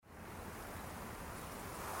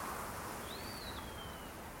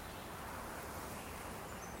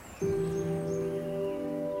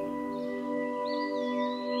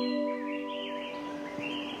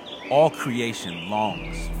All creation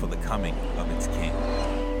longs for the coming of its King.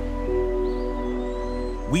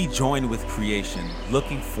 We join with creation,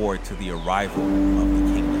 looking forward to the arrival of the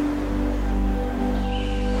kingdom.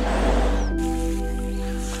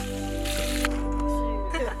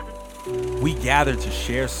 We gather to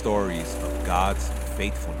share stories of God's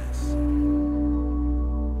faithfulness,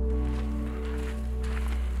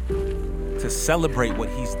 to celebrate what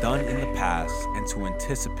He's done in the past and to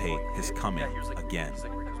anticipate His coming again.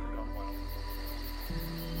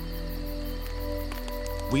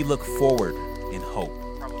 We look forward in hope.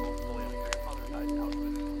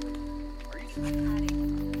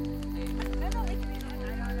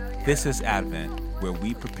 This is Advent, where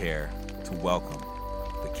we prepare to welcome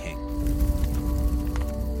the King.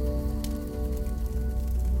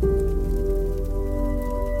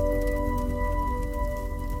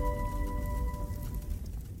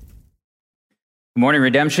 Good morning,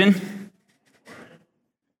 Redemption.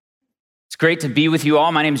 It's great to be with you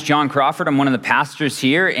all. My name is John Crawford. I'm one of the pastors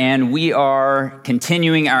here, and we are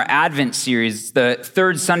continuing our Advent series, the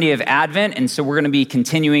third Sunday of Advent, and so we're going to be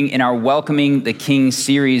continuing in our Welcoming the King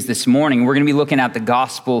series this morning. We're going to be looking at the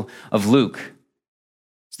Gospel of Luke.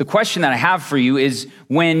 So the question that I have for you is,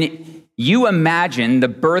 when you imagine the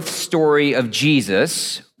birth story of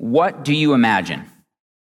Jesus, what do you imagine? I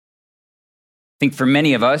think for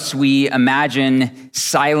many of us, we imagine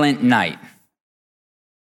Silent Night.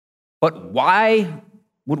 But why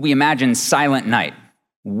would we imagine Silent Night?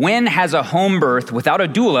 When has a home birth without a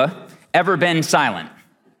doula ever been silent?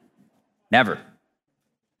 Never.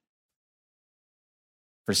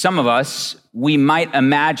 For some of us, we might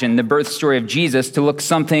imagine the birth story of Jesus to look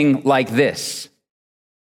something like this.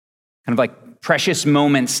 Kind of like Precious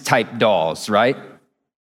Moments type dolls, right?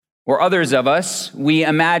 Or others of us, we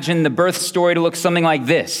imagine the birth story to look something like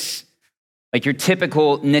this, like your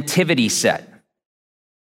typical nativity set.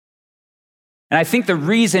 And I think the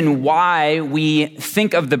reason why we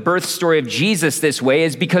think of the birth story of Jesus this way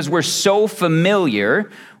is because we're so familiar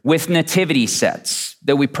with nativity sets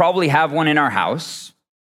that we probably have one in our house.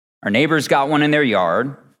 Our neighbors got one in their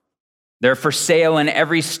yard. They're for sale in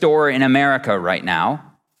every store in America right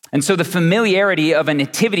now. And so the familiarity of a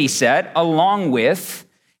nativity set, along with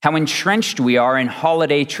how entrenched we are in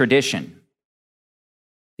holiday tradition.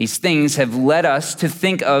 These things have led us to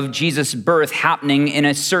think of Jesus' birth happening in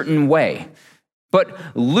a certain way. But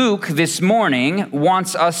Luke this morning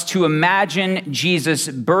wants us to imagine Jesus'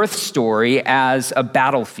 birth story as a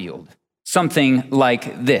battlefield, something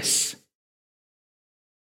like this.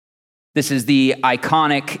 This is the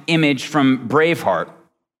iconic image from Braveheart.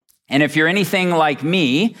 And if you're anything like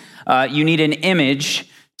me, you need an image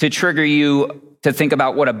to trigger you to think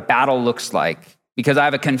about what a battle looks like. Because I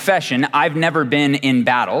have a confession, I've never been in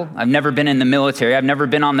battle. I've never been in the military. I've never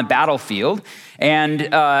been on the battlefield.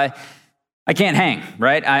 And I can't hang,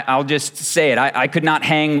 right? I'll just say it. I could not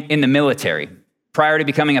hang in the military. Prior to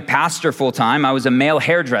becoming a pastor full-time, I was a male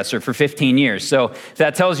hairdresser for 15 years. So if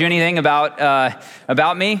that tells you anything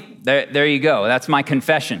about me, there you go. That's my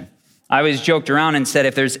confession. I always joked around and said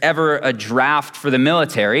if there's ever a draft for the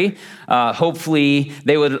military, hopefully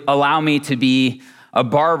they would allow me to be a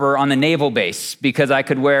barber on the naval base because I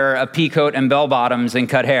could wear a pea coat and bell bottoms and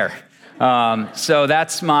cut hair. So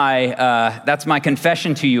that's my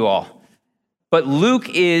confession to you all. But Luke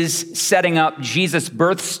is setting up Jesus'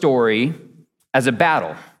 birth story as a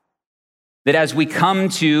battle. That as we come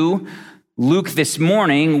to Luke this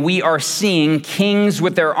morning, we are seeing kings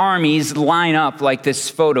with their armies line up like this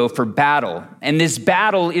photo for battle. And this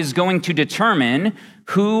battle is going to determine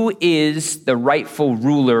who is the rightful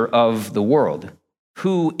ruler of the world.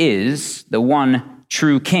 Who is the one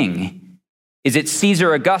true king? Is it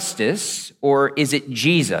Caesar Augustus or is it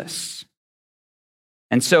Jesus?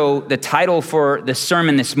 And so the title for the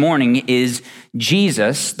sermon this morning is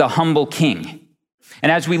Jesus, the Humble King.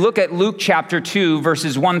 And as we look at Luke chapter 2,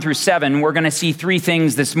 verses 1 through 7, we're going to see three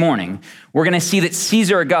things this morning. We're going to see that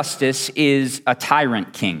Caesar Augustus is a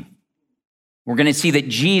tyrant king. We're going to see that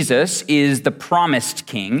Jesus is the promised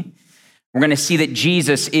king. We're going to see that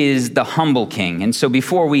Jesus is the humble king. And so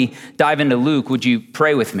before we dive into Luke, would you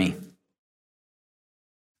pray with me?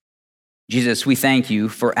 Jesus, we thank you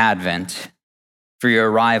for Advent, for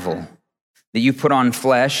your arrival, that you put on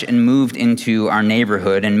flesh and moved into our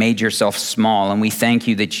neighborhood and made yourself small. And we thank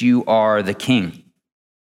you that you are the King.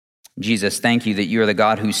 Jesus, thank you that you are the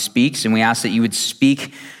God who speaks. And we ask that you would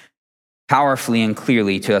speak powerfully and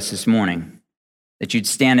clearly to us this morning, that you'd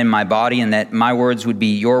stand in my body and that my words would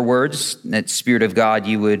be your words, that Spirit of God,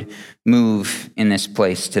 you would move in this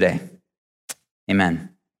place today. Amen.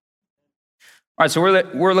 All right, so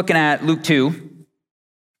we're looking at Luke 2.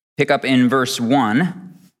 Pick up in verse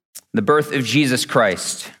 1. The birth of Jesus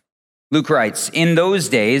Christ. Luke writes, "In those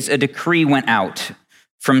days, a decree went out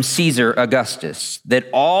from Caesar Augustus that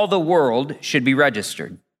all the world should be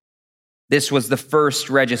registered. This was the first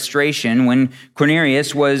registration when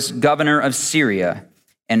Quirinius was governor of Syria,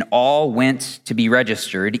 and all went to be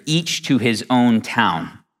registered, each to his own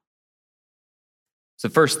town." So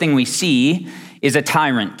the first thing we see is a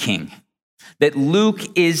tyrant king. That Luke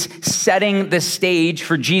is setting the stage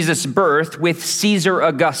for Jesus' birth with Caesar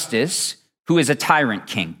Augustus, who is a tyrant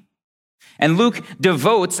king. And Luke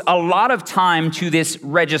devotes a lot of time to this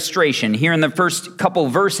registration. Here in the first couple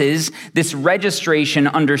verses, this registration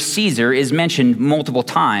under Caesar is mentioned multiple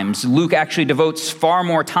times. Luke actually devotes far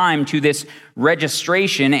more time to this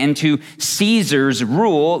registration and to Caesar's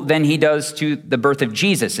rule than he does to the birth of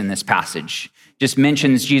Jesus in this passage. Just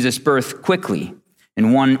mentions Jesus' birth quickly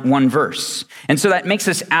in one verse. And so that makes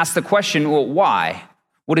us ask the question, well, why?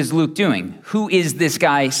 What is Luke doing? Who is this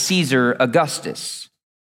guy, Caesar Augustus?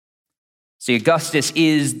 See, Augustus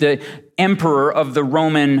is the emperor of the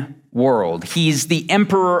Roman world. He's the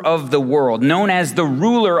emperor of the world, known as the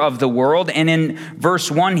ruler of the world. And in verse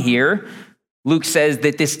 1 here, Luke says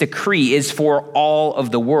that this decree is for all of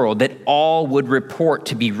the world, that all would report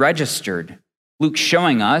to be registered. Luke's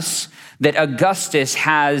showing us that Augustus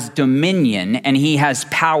has dominion and he has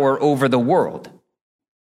power over the world.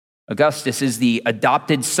 Augustus is the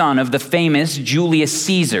adopted son of the famous Julius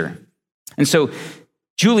Caesar. And so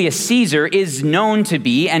Julius Caesar is known to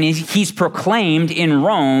be, and he's proclaimed in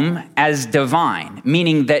Rome as divine,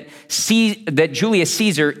 meaning that Julius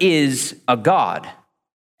Caesar is a god.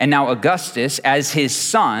 And now Augustus, as his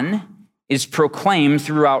son, is proclaimed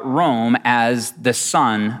throughout Rome as the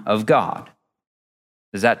Son of God.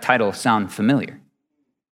 Does that title sound familiar?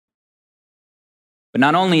 But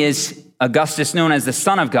not only is Augustus known as the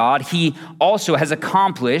Son of God, he also has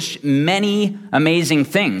accomplished many amazing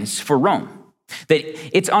things for Rome. That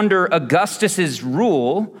it's under Augustus's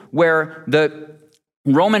rule where the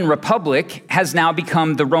Roman Republic has now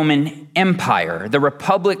become the Roman Empire. The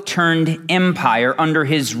Republic turned empire under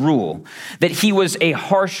his rule. That he was a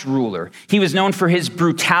harsh ruler. He was known for his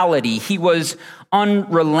brutality. He was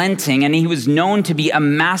unrelenting, and he was known to be a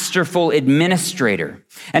masterful administrator.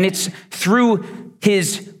 And it's through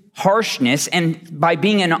his harshness and by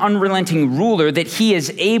being an unrelenting ruler that he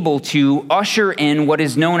is able to usher in what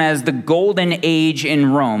is known as the Golden Age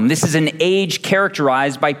in Rome. This is an age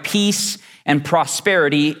characterized by peace and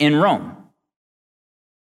prosperity in Rome.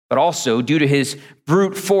 But also, due to his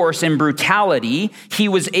brute force and brutality, he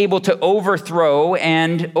was able to overthrow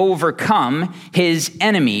and overcome his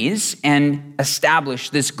enemies and establish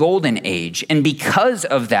this golden age. And because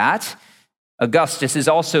of that, Augustus is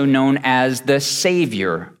also known as the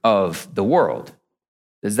Savior of the world.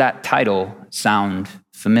 Does that title sound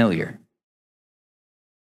familiar?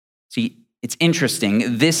 See, it's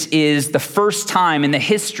interesting. This is the first time in the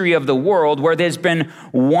history of the world where there's been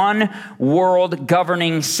one world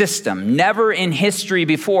governing system. Never in history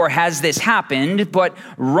before has this happened, but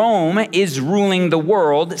Rome is ruling the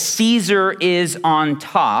world. Caesar is on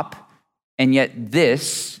top, and yet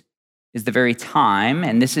this is the very time,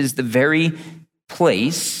 and this is the very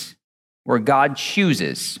place where God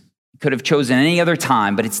chooses. He could have chosen any other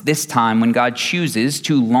time, but it's this time when God chooses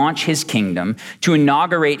to launch his kingdom, to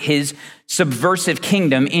inaugurate his subversive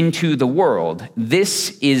kingdom into the world.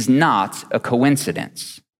 This is not a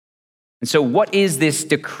coincidence. And so what is this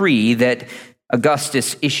decree that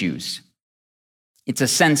Augustus issues? It's a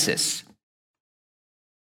census.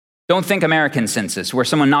 Don't think American census, where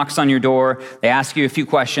someone knocks on your door, they ask you a few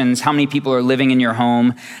questions, how many people are living in your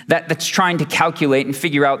home. That's trying to calculate and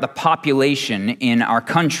figure out the population in our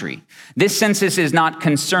country. This census is not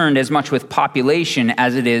concerned as much with population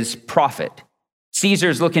as it is profit.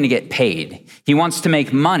 Caesar's looking to get paid. He wants to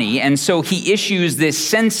make money, and so he issues this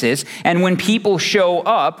census, and when people show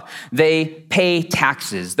up, they pay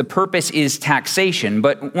taxes. The purpose is taxation,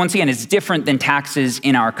 but once again, it's different than taxes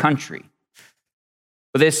in our country.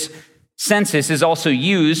 But this census is also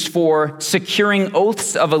used for securing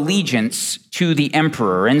oaths of allegiance to the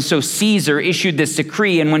emperor. And so Caesar issued this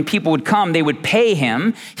decree, and when people would come, they would pay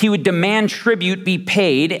him. He would demand tribute be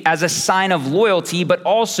paid as a sign of loyalty, but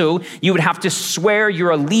also you would have to swear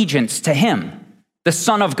your allegiance to him, the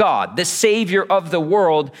Son of God, the Savior of the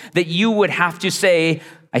world, that you would have to say,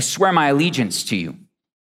 I swear my allegiance to you.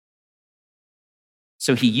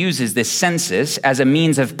 So he uses this census as a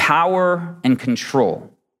means of power and control.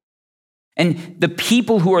 And the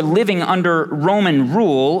people who are living under Roman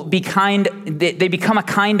rule, they become a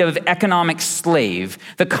kind of economic slave.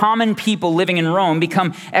 The common people living in Rome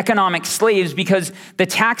become economic slaves because the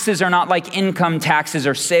taxes are not like income taxes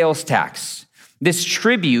or sales tax. This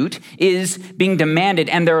tribute is being demanded,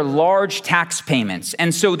 and there are large tax payments.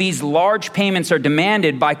 And so these large payments are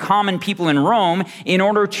demanded by common people in Rome in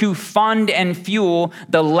order to fund and fuel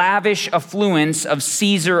the lavish affluence of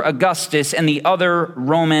Caesar Augustus and the other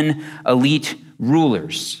Roman elite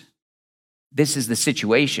rulers. This is the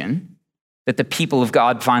situation that the people of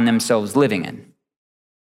God find themselves living in.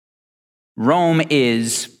 Rome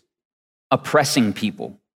is oppressing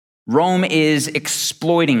people. Rome is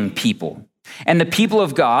exploiting people. And the people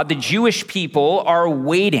of God, the Jewish people, are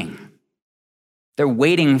waiting. They're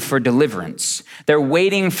waiting for deliverance. They're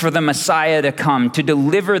waiting for the Messiah to come to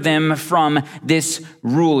deliver them from this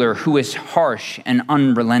ruler who is harsh and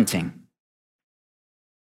unrelenting.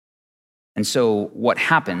 And so what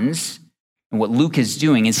happens, and what Luke is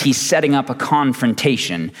doing, is he's setting up a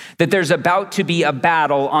confrontation, that there's about to be a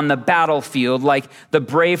battle on the battlefield, like the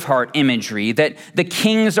Braveheart imagery, that the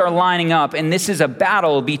kings are lining up, and this is a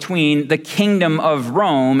battle between the kingdom of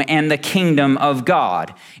Rome and the kingdom of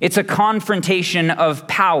God. It's a confrontation of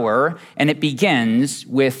power, and it begins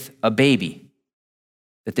with a baby.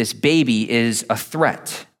 That this baby is a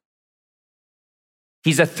threat.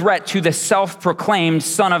 He's a threat to the self-proclaimed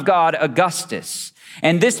Son of God, Augustus.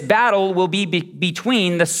 And this battle will be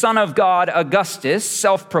between the Son of God, Augustus,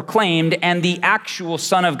 self-proclaimed, and the actual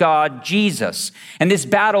Son of God, Jesus. And this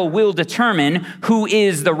battle will determine who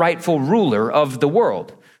is the rightful ruler of the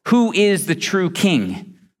world. Who is the true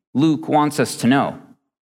king? Luke wants us to know.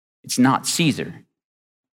 It's not Caesar.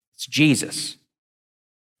 It's Jesus.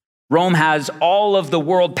 Rome has all of the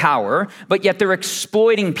world power, but yet they're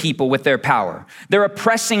exploiting people with their power. They're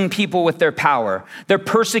oppressing people with their power. They're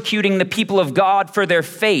persecuting the people of God for their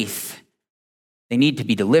faith. They need to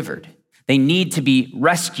be delivered. They need to be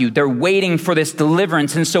rescued. They're waiting for this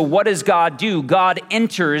deliverance. And so what does God do? God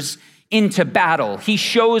enters into battle. He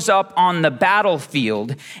shows up on the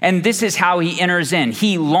battlefield, and this is how he enters in.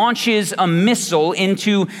 He launches a missile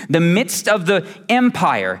into the midst of the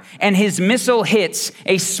empire, and his missile hits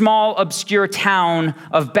a small, obscure town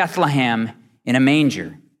of Bethlehem in a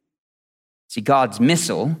manger. See, God's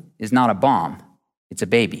missile is not a bomb, it's a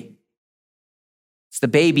baby. It's the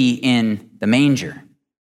baby in the manger.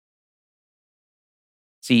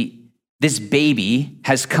 See, this baby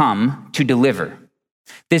has come to deliver.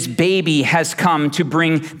 This baby has come to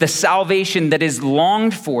bring the salvation that is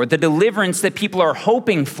longed for, the deliverance that people are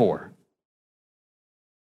hoping for.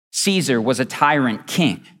 Caesar was a tyrant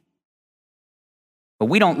king, but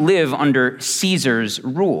we don't live under Caesar's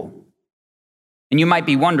rule. And you might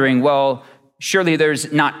be wondering, well, surely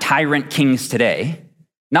there's not tyrant kings today.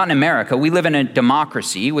 Not in America. We live in a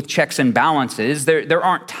democracy with checks and balances. There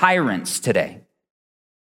aren't tyrants today.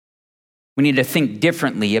 We need to think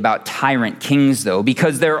differently about tyrant kings, though,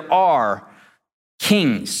 because there are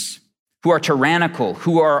kings who are tyrannical,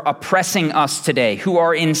 who are oppressing us today, who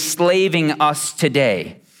are enslaving us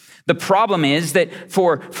today. The problem is that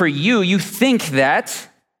for you think that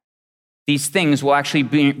these things will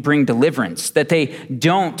actually bring deliverance, that they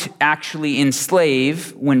don't actually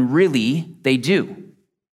enslave when really they do.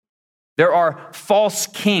 There are false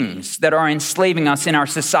kings that are enslaving us in our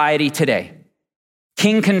society today.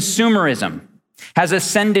 King consumerism has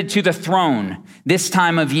ascended to the throne this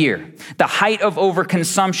time of year, the height of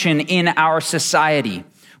overconsumption in our society,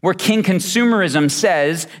 where king consumerism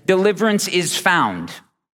says deliverance is found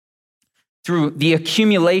through the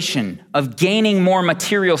accumulation of gaining more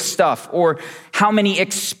material stuff or how many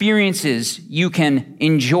experiences you can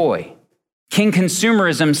enjoy. King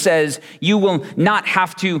consumerism says you will not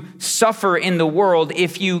have to suffer in the world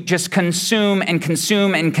if you just consume and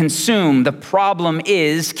consume and consume. The problem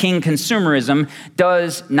is king consumerism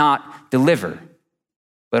does not deliver,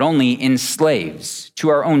 but only enslaves to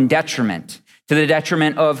our own detriment, to the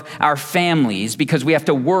detriment of our families, because we have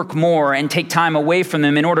to work more and take time away from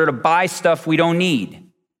them in order to buy stuff we don't need.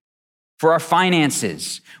 For our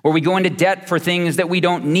finances, where we go into debt for things that we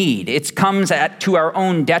don't need. It comes to our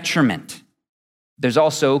own detriment. There's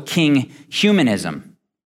also king humanism.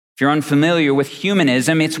 If you're unfamiliar with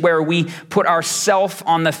humanism, it's where we put ourselves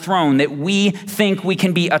on the throne, that we think we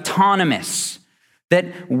can be autonomous,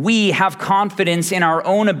 that we have confidence in our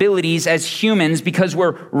own abilities as humans because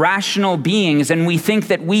we're rational beings and we think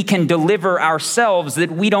that we can deliver ourselves,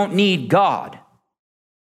 that we don't need God.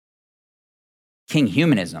 King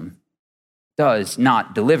humanism does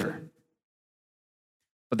not deliver.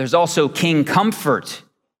 But there's also king comfort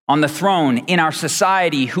on the throne in our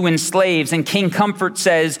society who enslaves. And King Comfort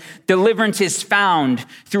says deliverance is found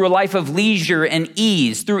through a life of leisure and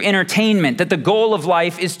ease, through entertainment, that the goal of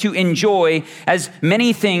life is to enjoy as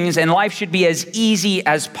many things and life should be as easy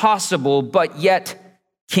as possible. But yet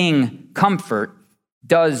King Comfort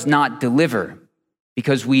does not deliver.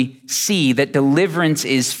 because we see that deliverance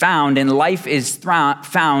is found and life is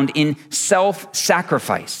found in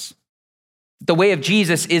self-sacrifice. The way of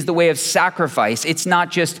Jesus is the way of sacrifice. It's not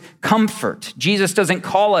just comfort. Jesus doesn't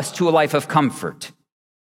call us to a life of comfort.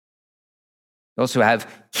 We also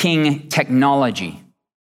have king technology.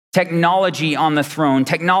 Technology on the throne.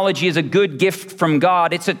 Technology is a good gift from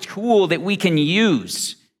God. It's a tool that we can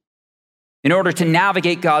use in order to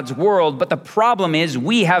navigate God's world. But the problem is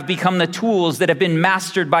we have become the tools that have been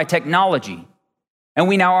mastered by technology. And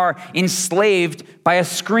we now are enslaved by a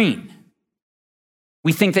screen.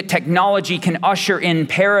 We think that technology can usher in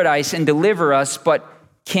paradise and deliver us, but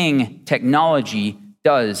king technology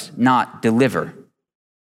does not deliver.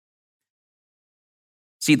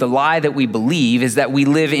 See, the lie that we believe is that we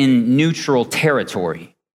live in neutral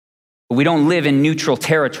territory, but we don't live in neutral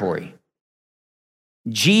territory.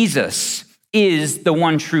 Jesus is the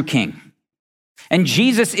one true king. And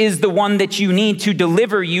Jesus is the one that you need to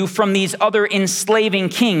deliver you from these other enslaving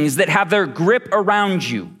kings that have their grip around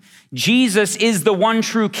you. Jesus is the one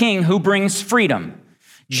true king who brings freedom.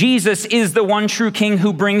 Jesus is the one true king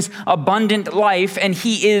who brings abundant life, and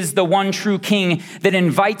he is the one true king that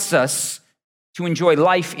invites us to enjoy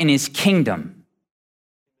life in his kingdom.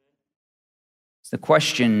 The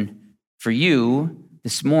question for you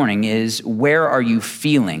this morning is, where are you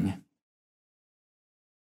feeling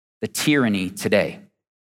the tyranny today?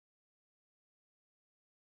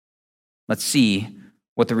 Let's see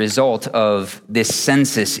what the result of this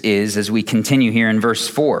census is as we continue here in verse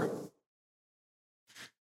 4.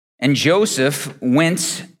 And Joseph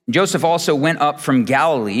also went up from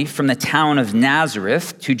Galilee, from the town of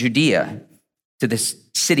Nazareth to Judea, to the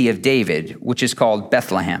city of David, which is called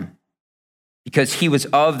Bethlehem, because he was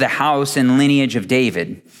of the house and lineage of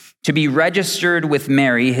David, to be registered with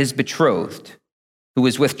Mary, his betrothed, who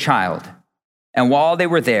was with child. And while they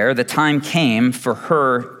were there, the time came for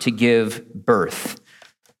her to give birth.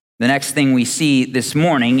 The next thing we see this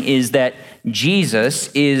morning is that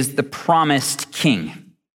Jesus is the promised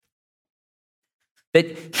king.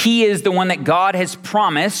 That he is the one that God has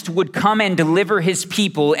promised would come and deliver his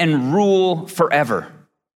people and rule forever.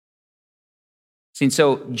 See,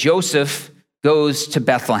 so Joseph goes to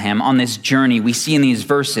Bethlehem on this journey we see in these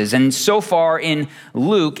verses. And so far in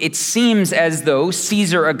Luke, it seems as though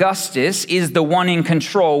Caesar Augustus is the one in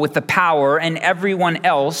control with the power and everyone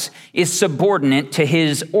else is subordinate to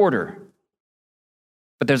his order.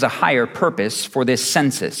 But there's a higher purpose for this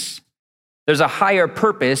census. There's a higher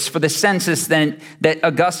purpose for the census that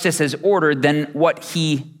Augustus has ordered than what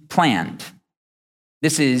he planned.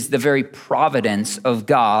 This is the very providence of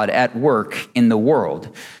God at work in the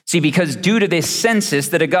world. See, because due to this census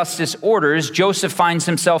that Augustus orders, Joseph finds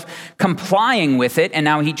himself complying with it, and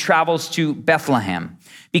now he travels to Bethlehem.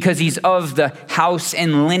 Because he's of the house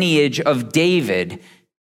and lineage of David,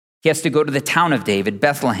 he has to go to the town of David,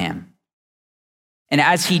 Bethlehem. And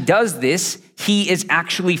as he does this, he is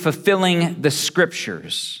actually fulfilling the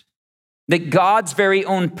scriptures. That God's very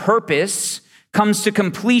own purpose comes to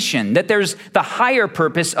completion, that there's the higher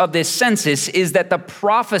purpose of this census is that the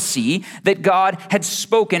prophecy that God had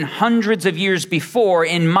spoken hundreds of years before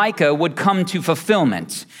in Micah would come to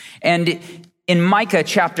fulfillment. And in Micah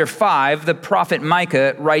chapter 5, the prophet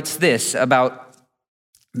Micah writes this about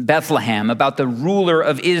Bethlehem, about the ruler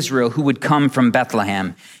of Israel who would come from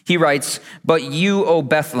Bethlehem. He writes, "But you, O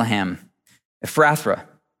Bethlehem, Ephrathah,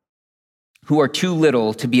 who are too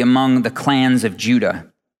little to be among the clans of Judah,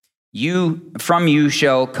 from you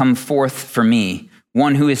shall come forth for me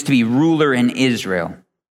one who is to be ruler in Israel,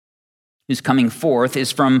 whose coming forth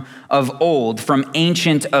is from of old, from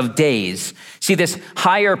ancient of days." See, this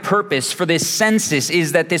higher purpose for this census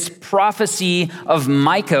is that this prophecy of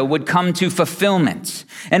Micah would come to fulfillment.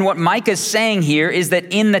 And what Micah is saying here is that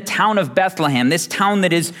in the town of Bethlehem, this town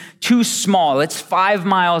that is too small, it's 5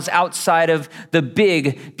 miles outside of the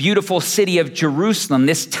big, beautiful city of Jerusalem,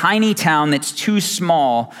 this tiny town that's too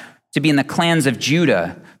small to be in the clans of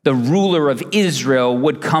Judah, the ruler of Israel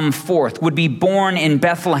would come forth, would be born in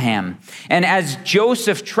Bethlehem. And as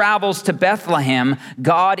Joseph travels to Bethlehem,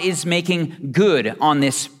 God is making good on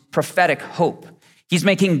this prophetic hope. He's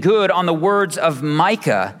making good on the words of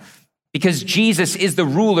Micah, because Jesus is the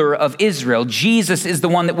ruler of Israel. Jesus is the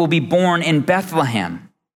one that will be born in Bethlehem,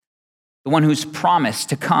 the one who's promised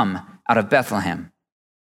to come out of Bethlehem.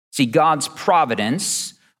 See, God's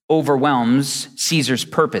providence overwhelms Caesar's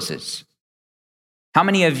purposes. How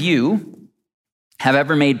many of you have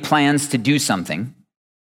ever made plans to do something?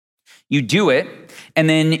 You do it, and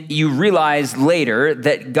then you realize later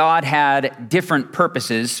that God had different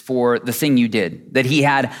purposes for the thing you did, that he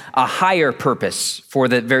had a higher purpose for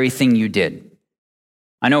the very thing you did.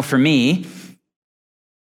 I know for me,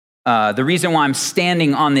 The reason why I'm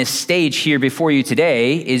standing on this stage here before you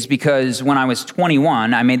today is because when I was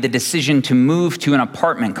 21, I made the decision to move to an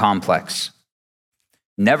apartment complex.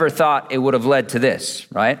 Never thought it would have led to this,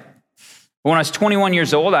 right? When I was 21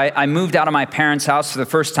 years old, I moved out of my parents' house for the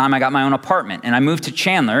first time. I got my own apartment, and I moved to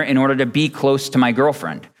Chandler in order to be close to my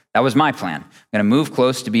girlfriend. That was my plan. I'm going to move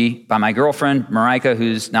close to be by my girlfriend, Marika,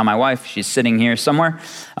 who's now my wife. She's sitting here somewhere.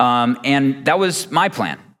 And that was my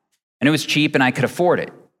plan. And it was cheap, and I could afford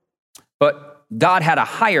it. But God had a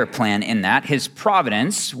higher plan in that. His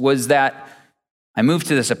providence was that I moved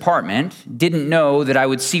to this apartment, didn't know that I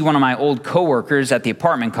would see one of my old coworkers at the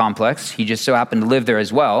apartment complex. He just so happened to live there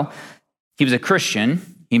as well. He was a Christian.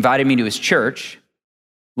 He invited me to his church.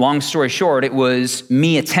 Long story short, it was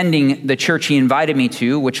me attending the church he invited me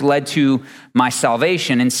to, which led to my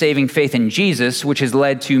salvation and saving faith in Jesus, which has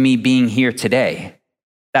led to me being here today.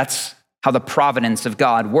 That's how the providence of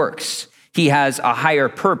God works. He has a higher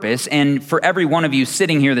purpose. And for every one of you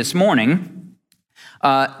sitting here this morning,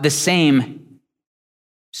 the same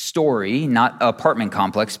story, not apartment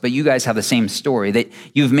complex, but you guys have the same story, that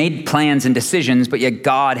you've made plans and decisions, but yet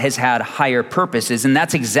God has had higher purposes. And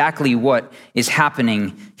that's exactly what is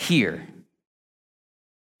happening here.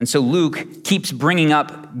 And so Luke keeps bringing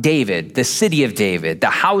up David, the city of David, the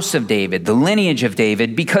house of David, the lineage of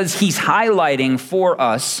David, because he's highlighting for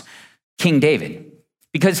us King David.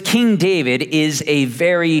 Because King David is a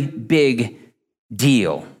very big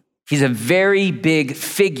deal. He's a very big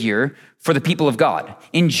figure for the people of God.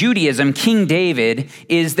 In Judaism, King David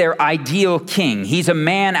is their ideal king. He's a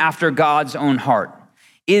man after God's own heart.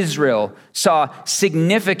 Israel saw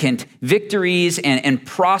significant victories and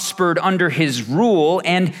prospered under his rule.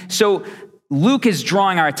 And so Luke is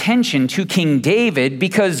drawing our attention to King David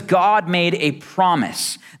because God made a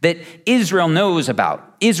promise that Israel knows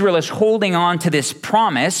about. Israel is holding on to this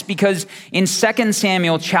promise because in 2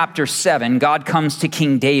 Samuel chapter 7, God comes to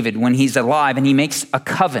King David when he's alive and he makes a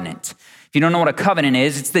covenant. If you don't know what a covenant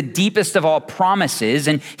is, it's the deepest of all promises.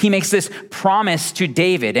 And he makes this promise to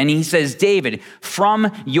David. And he says, David,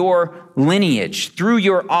 from your lineage, through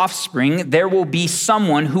your offspring, there will be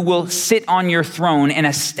someone who will sit on your throne and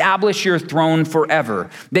establish your throne forever.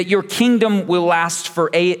 That your kingdom will last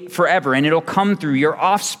forever and it'll come through your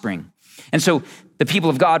offspring. And so the people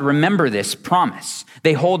of God remember this promise.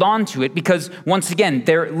 They hold on to it because, once again,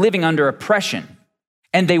 they're living under oppression.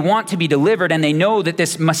 And they want to be delivered, and they know that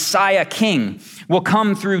this Messiah king will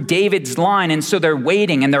come through David's line, and so they're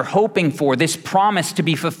waiting and they're hoping for this promise to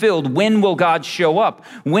be fulfilled. When will God show up?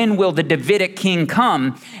 When will the Davidic king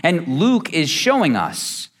come? And Luke is showing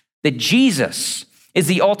us that Jesus is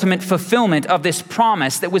the ultimate fulfillment of this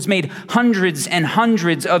promise that was made hundreds and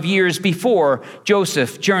hundreds of years before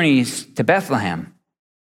Joseph journeys to Bethlehem.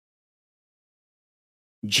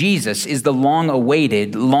 Jesus is the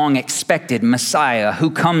long-awaited, long-expected Messiah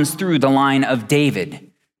who comes through the line of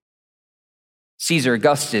David. Caesar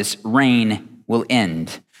Augustus' reign will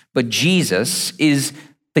end, but Jesus is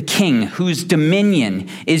the king whose dominion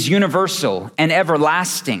is universal and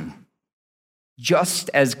everlasting,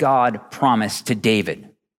 just as God promised to David.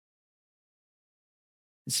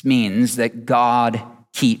 This means that God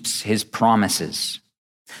keeps his promises.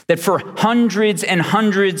 That for hundreds and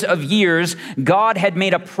hundreds of years, God had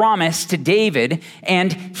made a promise to David,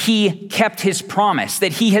 and he kept his promise,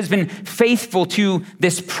 that he has been faithful to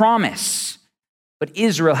this promise. But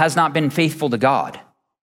Israel has not been faithful to God.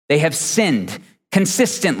 They have sinned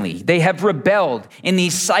consistently. They have rebelled in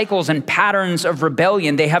these cycles and patterns of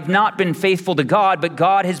rebellion. They have not been faithful to God, but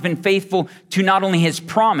God has been faithful to not only his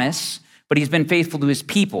promise, but he's been faithful to his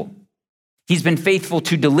people. He's been faithful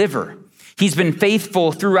to deliver. He's been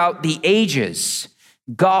faithful throughout the ages.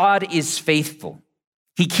 God is faithful.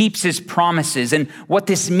 He keeps his promises. And what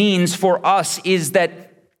this means for us is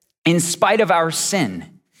that in spite of our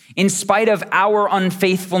sin, in spite of our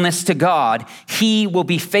unfaithfulness to God, he will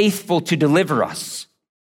be faithful to deliver us.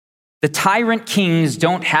 The tyrant kings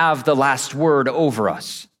don't have the last word over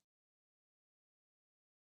us.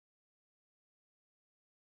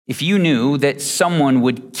 If you knew that someone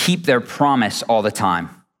would keep their promise all the time,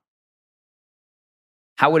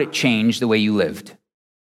 how would it change the way you lived?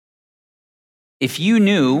 If you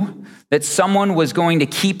knew that someone was going to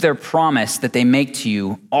keep their promise that they make to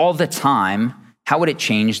you all the time, how would it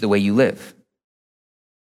change the way you live?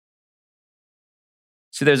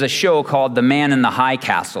 So there's a show called The Man in the High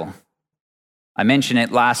Castle. I mentioned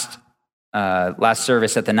it last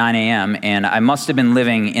service at the 9 a.m., and I must have been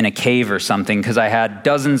living in a cave or something because I had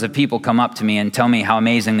dozens of people come up to me and tell me how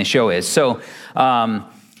amazing the show is. So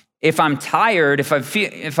if I'm tired,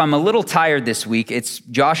 if I'm a little tired this week, it's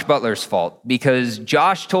Josh Butler's fault because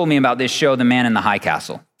Josh told me about this show, The Man in the High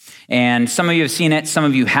Castle. And some of you have seen it, some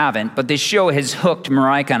of you haven't, but this show has hooked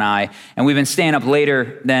Marika and I, and we've been staying up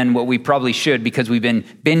later than what we probably should because we've been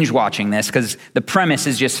binge watching this because the premise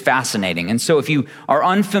is just fascinating. And so if you are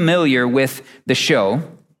unfamiliar with the show,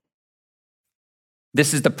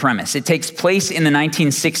 this is the premise. It takes place in the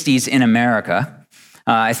 1960s in America.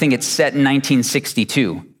 I think it's set in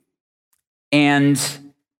 1962. And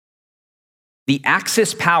the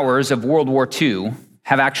Axis powers of World War II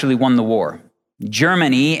have actually won the war.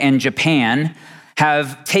 Germany and Japan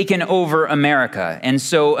have taken over America. And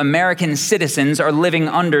so American citizens are living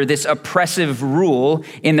under this oppressive rule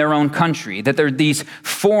in their own country, that there are these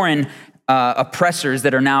foreign oppressors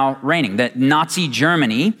that are now reigning, that Nazi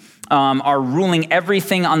Germany are ruling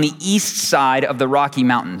everything on the east side of the Rocky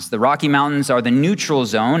Mountains. The Rocky Mountains are the neutral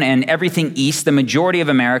zone, and everything east, the majority of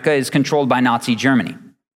America, is controlled by Nazi Germany.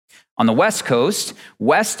 On the west coast,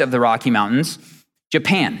 west of the Rocky Mountains,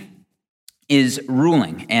 Japan is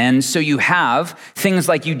ruling. And so you have things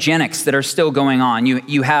like eugenics that are still going on.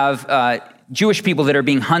 You have Jewish people that are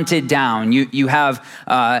being hunted down. You have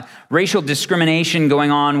racial discrimination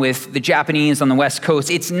going on with the Japanese on the West Coast.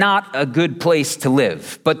 It's not a good place to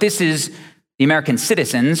live. But this is, the American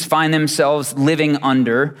citizens find themselves living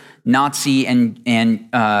under Nazi and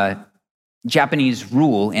Japanese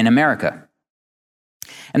rule in America.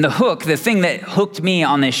 And the thing that hooked me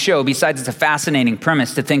on this show, besides it's a fascinating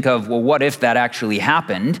premise to think of, well, what if that actually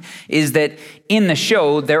happened, is that in the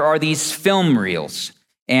show, there are these film reels.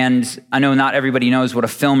 And I know not everybody knows what a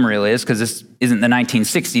film reel is because this isn't the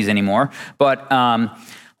 1960s anymore. But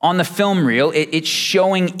on the film reel, it's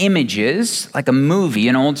showing images, like a movie,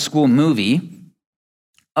 an old school movie,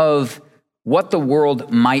 of what the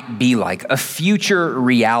world might be like, a future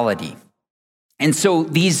reality. And so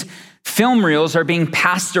these film reels are being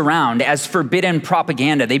passed around as forbidden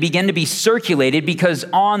propaganda. They begin to be circulated because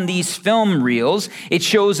on these film reels, it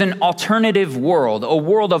shows an alternative world, a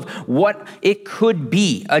world of what it could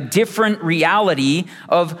be, a different reality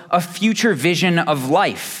of a future vision of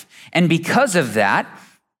life. And because of that,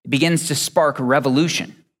 it begins to spark a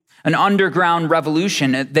revolution, an underground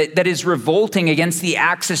revolution that is revolting against the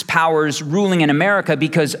Axis powers ruling in America,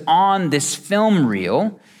 because on this film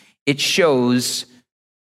reel, it shows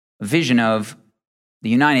a vision of the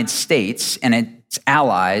United States and its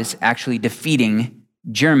allies actually defeating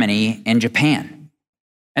Germany and Japan.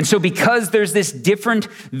 And so because there's this different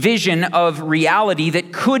vision of reality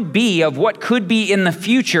that could be, of what could be in the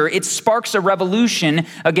future, it sparks a revolution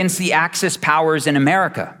against the Axis powers in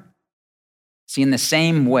America. See, in the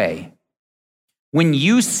same way, when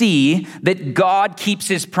you see that God keeps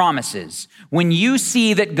his promises, when you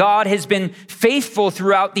see that God has been faithful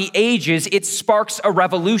throughout the ages, it sparks a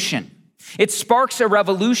revolution. It sparks a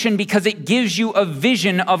revolution because it gives you a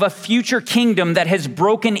vision of a future kingdom that has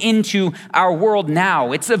broken into our world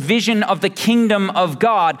now. It's a vision of the kingdom of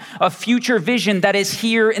God, a future vision that is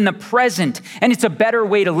here in the present, and it's a better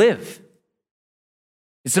way to live.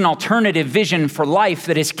 It's an alternative vision for life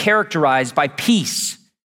that is characterized by peace,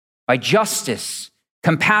 by justice,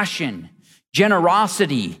 compassion,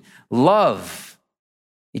 generosity, love.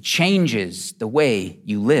 It changes the way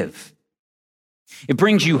you live. It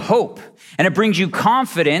brings you hope and it brings you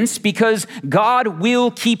confidence because God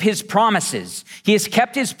will keep his promises. He has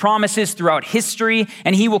kept his promises throughout history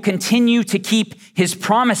and he will continue to keep his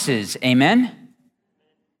promises. Amen?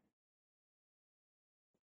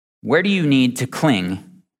 Where do you need to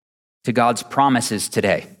cling to God's promises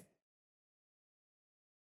today?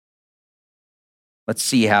 Let's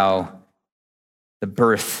see how the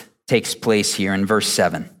birth takes place here in verse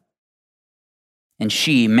 7. And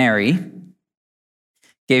she, Mary,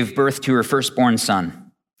 gave birth to her firstborn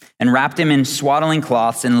son and wrapped him in swaddling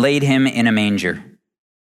cloths and laid him in a manger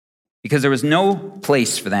because there was no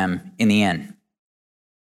place for them in the inn.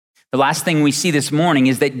 The last thing we see this morning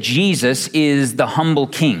is that Jesus is the humble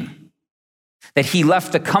king, that he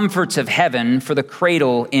left the comforts of heaven for the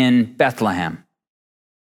cradle in Bethlehem.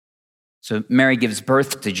 So Mary gives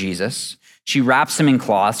birth to Jesus. She wraps him in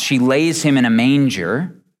cloths. She lays him in a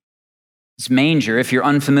manger. This manger, if you're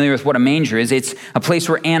unfamiliar with what a manger is, it's a place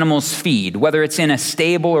where animals feed. Whether it's in a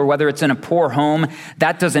stable or whether it's in a poor home,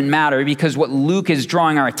 that doesn't matter because what Luke is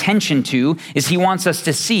drawing our attention to is he wants us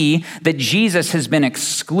to see that Jesus has been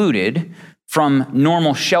excluded from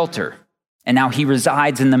normal shelter. And now he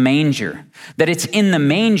resides in the manger. That it's in the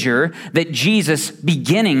manger that Jesus'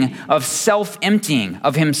 beginning of self-emptying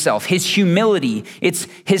of himself, his humility, it's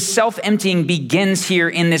his self-emptying begins here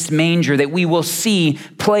in this manger that we will see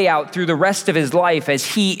play out through the rest of his life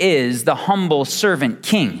as he is the humble servant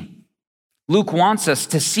king. Luke wants us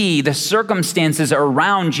to see the circumstances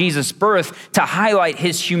around Jesus' birth to highlight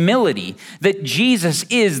his humility, that Jesus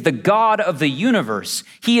is the God of the universe.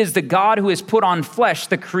 He is the God who has put on flesh,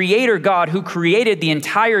 the creator God who created the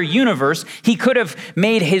entire universe. He could have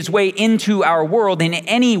made his way into our world in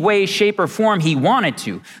any way, shape, or form he wanted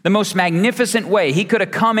to. The most magnificent way. He could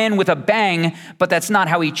have come in with a bang, but that's not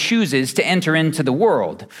how he chooses to enter into the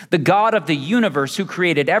world. The God of the universe who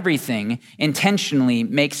created everything intentionally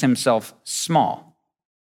makes himself small,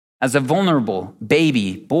 as a vulnerable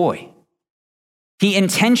baby boy. He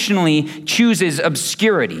intentionally chooses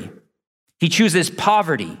obscurity. He chooses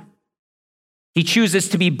poverty. He chooses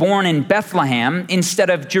to be born in Bethlehem instead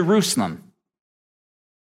of Jerusalem.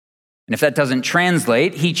 And if that doesn't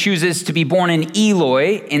translate, he chooses to be born in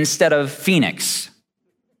Eloy instead of Phoenix.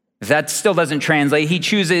 If that still doesn't translate, he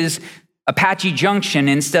chooses Apache Junction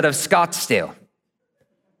instead of Scottsdale.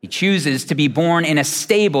 He chooses to be born in a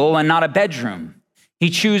stable and not a bedroom. He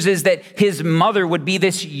chooses that his mother would be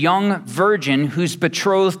this young virgin who's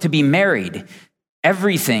betrothed to be married.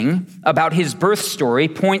 Everything about his birth story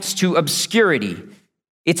points to obscurity.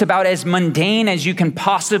 It's about as mundane as you can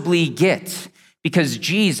possibly get, because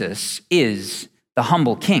Jesus is the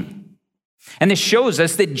humble king. And this shows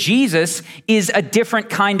us that Jesus is a different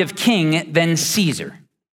kind of king than Caesar.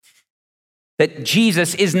 That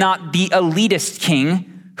Jesus is not the elitist king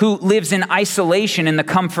who lives in isolation in the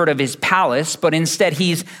comfort of his palace, but instead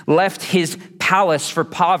he's left his palace for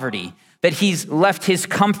poverty, that he's left his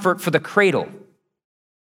comfort for the cradle.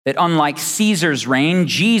 That unlike Caesar's reign,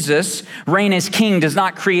 Jesus' reign as king does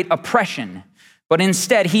not create oppression, but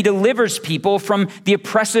instead he delivers people from the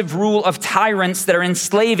oppressive rule of tyrants that are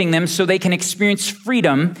enslaving them so they can experience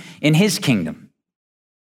freedom in his kingdom.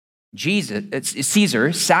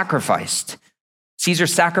 Caesar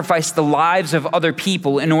sacrificed the lives of other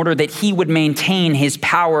people in order that he would maintain his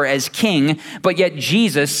power as king, but yet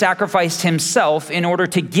Jesus sacrificed himself in order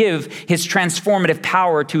to give his transformative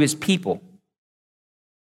power to his people.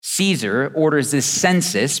 Caesar orders this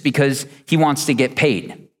census because he wants to get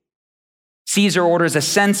paid. Caesar orders a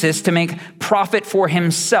census to make profit for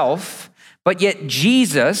himself, but yet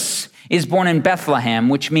Jesus is born in Bethlehem,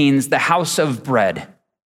 which means the house of bread,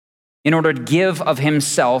 in order to give of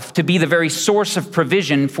himself, to be the very source of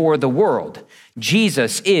provision for the world.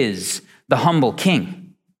 Jesus is the humble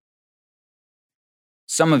king.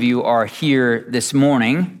 Some of you are here this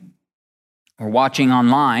morning or watching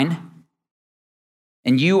online,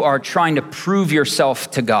 and you are trying to prove yourself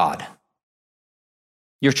to God.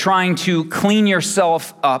 You're trying to clean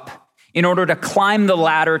yourself up in order to climb the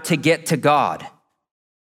ladder to get to God.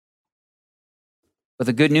 But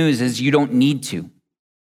the good news is you don't need to.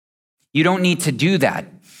 You don't need to do that,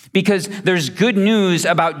 because there's good news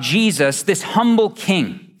about Jesus, this humble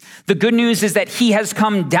king. The good news is that he has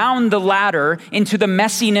come down the ladder into the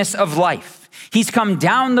messiness of life. He's come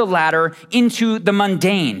down the ladder into the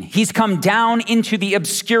mundane. He's come down into the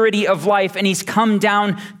obscurity of life, and he's come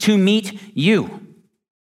down to meet you.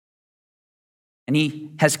 And he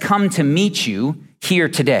has come to meet you here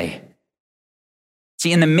today.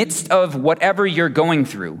 See, in the midst of whatever you're going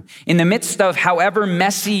through, in the midst of however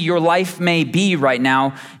messy your life may be right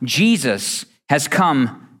now, Jesus has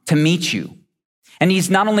come to meet you. And he's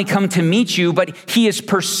not only come to meet you, but he is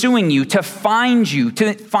pursuing you, to find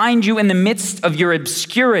you in the midst of your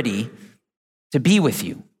obscurity, to be with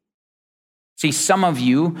you. See, some of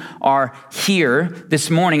you are here this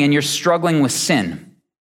morning and you're struggling with sin.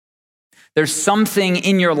 There's something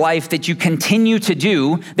in your life that you continue to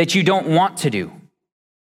do that you don't want to do.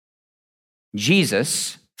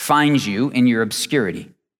 Jesus finds you in your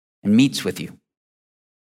obscurity and meets with you.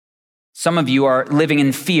 Some of you are living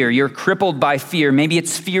in fear. You're crippled by fear. Maybe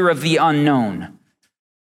it's fear of the unknown.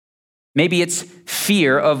 Maybe it's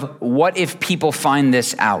fear of what if people find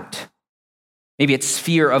this out. Maybe it's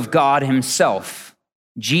fear of God himself.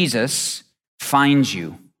 Jesus finds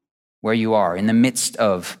you where you are in the midst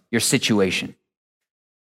of your situation.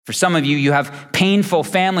 For some of you, you have painful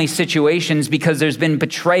family situations because there's been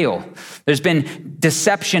betrayal. There's been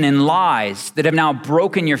deception and lies that have now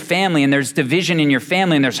broken your family, and there's division in your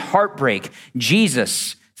family, and there's heartbreak.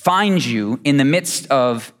 Jesus finds you in the midst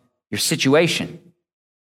of your situation.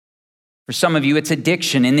 For some of you, it's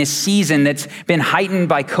addiction in this season that's been heightened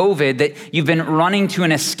by COVID, that you've been running to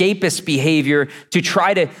an escapist behavior to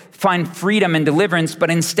try to find freedom and deliverance,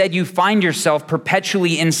 but instead you find yourself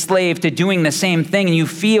perpetually enslaved to doing the same thing, and you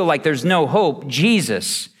feel like there's no hope.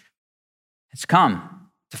 Jesus has come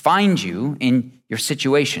to find you in your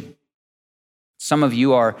situation. Some of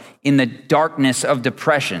you are in the darkness of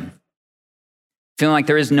depression, feeling like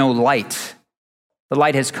there is no light. The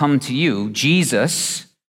light has come to you. Jesus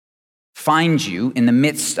find you in the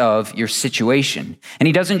midst of your situation. And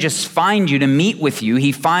he doesn't just find you to meet with you,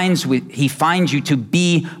 he finds you to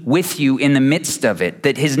be with you in the midst of it.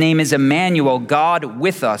 That his name is Emmanuel, God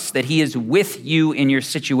with us, that he is with you in your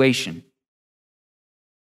situation.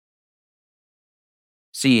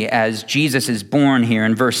 See, as Jesus is born here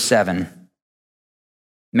in verse 7,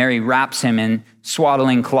 Mary wraps him in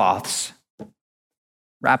swaddling cloths,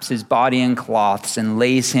 wraps his body in cloths, and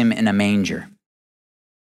lays him in a manger.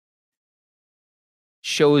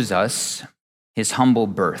 Shows us his humble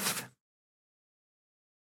birth.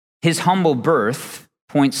 His humble birth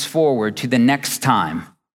points forward to the next time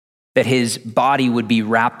that his body would be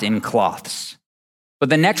wrapped in cloths. But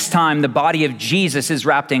the next time the body of Jesus is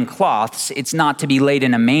wrapped in cloths, it's not to be laid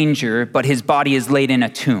in a manger, but his body is laid in a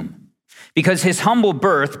tomb. Because his humble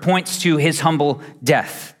birth points to his humble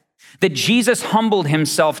death. That Jesus humbled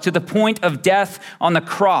himself to the point of death on the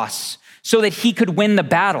cross so that he could win the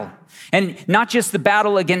battle. And not just the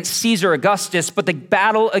battle against Caesar Augustus, but the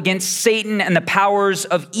battle against Satan and the powers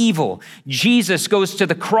of evil. Jesus goes to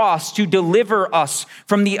the cross to deliver us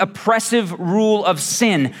from the oppressive rule of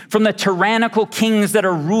sin, from the tyrannical kings that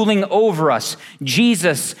are ruling over us.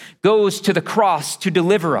 Jesus goes to the cross to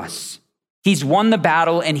deliver us. He's won the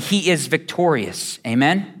battle and he is victorious.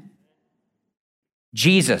 Amen?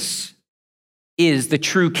 Jesus is the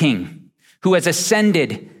true king who has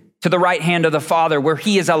ascended to the right hand of the Father, where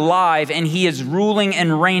he is alive and he is ruling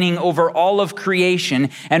and reigning over all of creation.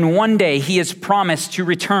 And one day he has promised to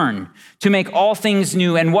return to make all things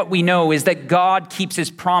new. And what we know is that God keeps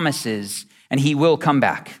his promises and he will come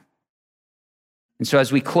back. And so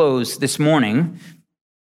as we close this morning,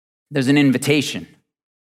 there's an invitation.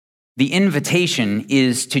 The invitation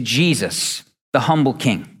is to Jesus, the humble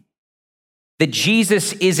king. That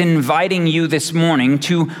Jesus is inviting you this morning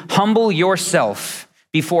to humble yourself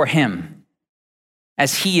before him,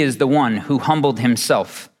 as he is the one who humbled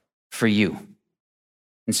himself for you.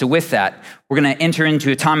 And so with that, we're going to enter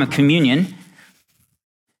into a time of communion.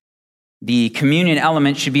 The communion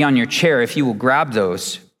element should be on your chair if you will grab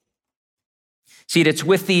those. See, it's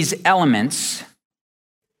with these elements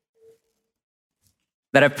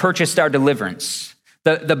that have purchased our deliverance.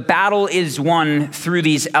 The battle is won through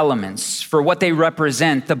these elements for what they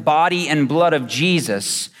represent, the body and blood of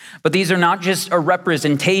Jesus. But these are not just a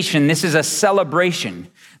representation. This is a celebration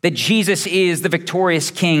that Jesus is the victorious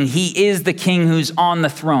king. He is the king who's on the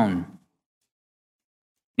throne.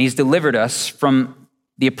 He's delivered us from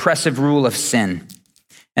the oppressive rule of sin.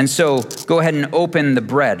 And so go ahead and open the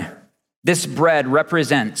bread. This bread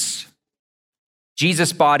represents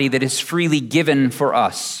Jesus' body that is freely given for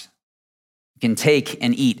us. You can take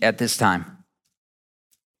and eat at this time.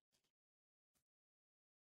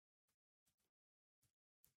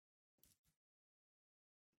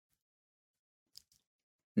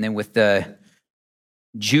 And then with the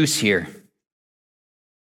juice here,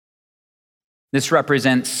 this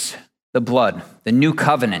represents the blood, the new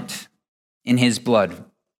covenant in his blood.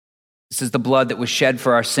 This is the blood that was shed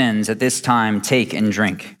for our sins. At this time, take and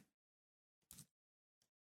drink.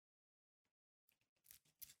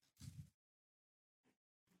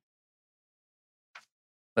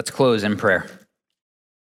 Let's close in prayer.